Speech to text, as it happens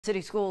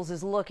City Schools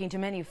is looking to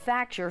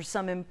manufacture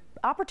some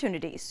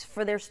opportunities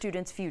for their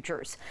students'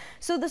 futures.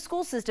 So the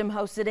school system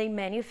hosted a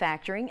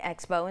manufacturing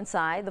expo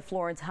inside the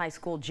Florence High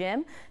School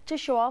gym to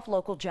show off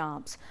local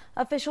jobs.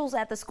 Officials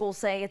at the school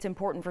say it's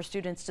important for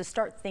students to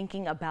start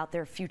thinking about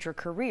their future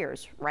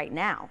careers right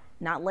now,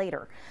 not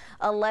later.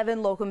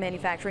 11 local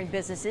manufacturing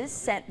businesses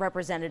sent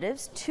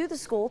representatives to the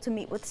school to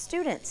meet with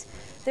students.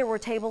 There were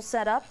tables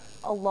set up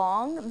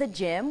along the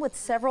gym with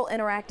several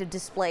interactive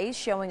displays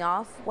showing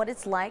off what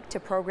it's like to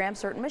program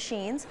certain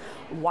machines,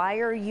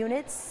 wire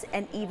units,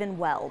 and even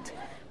weld.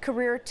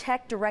 Career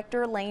Tech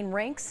Director Lane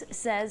Rinks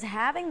says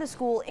having the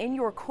school in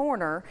your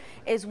corner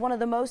is one of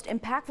the most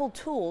impactful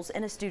tools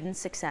in a student's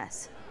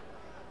success.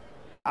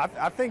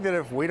 I think that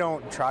if we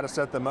don't try to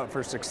set them up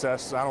for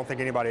success, I don't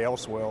think anybody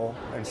else will.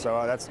 And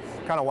so that's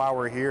kind of why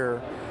we're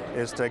here,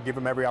 is to give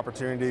them every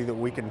opportunity that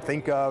we can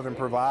think of and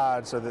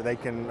provide so that they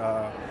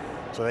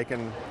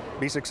can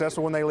be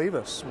successful when they leave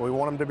us. We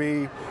want them to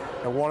be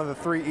one of the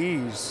 3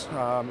 E's,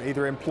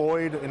 either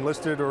employed,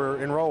 enlisted,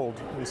 or enrolled.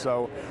 And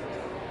so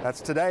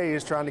that's today,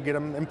 is trying to get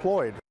them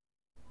employed.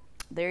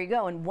 There you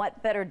go. And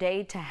what better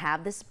day to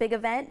have this big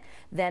event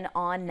than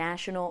on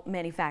National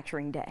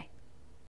Manufacturing Day?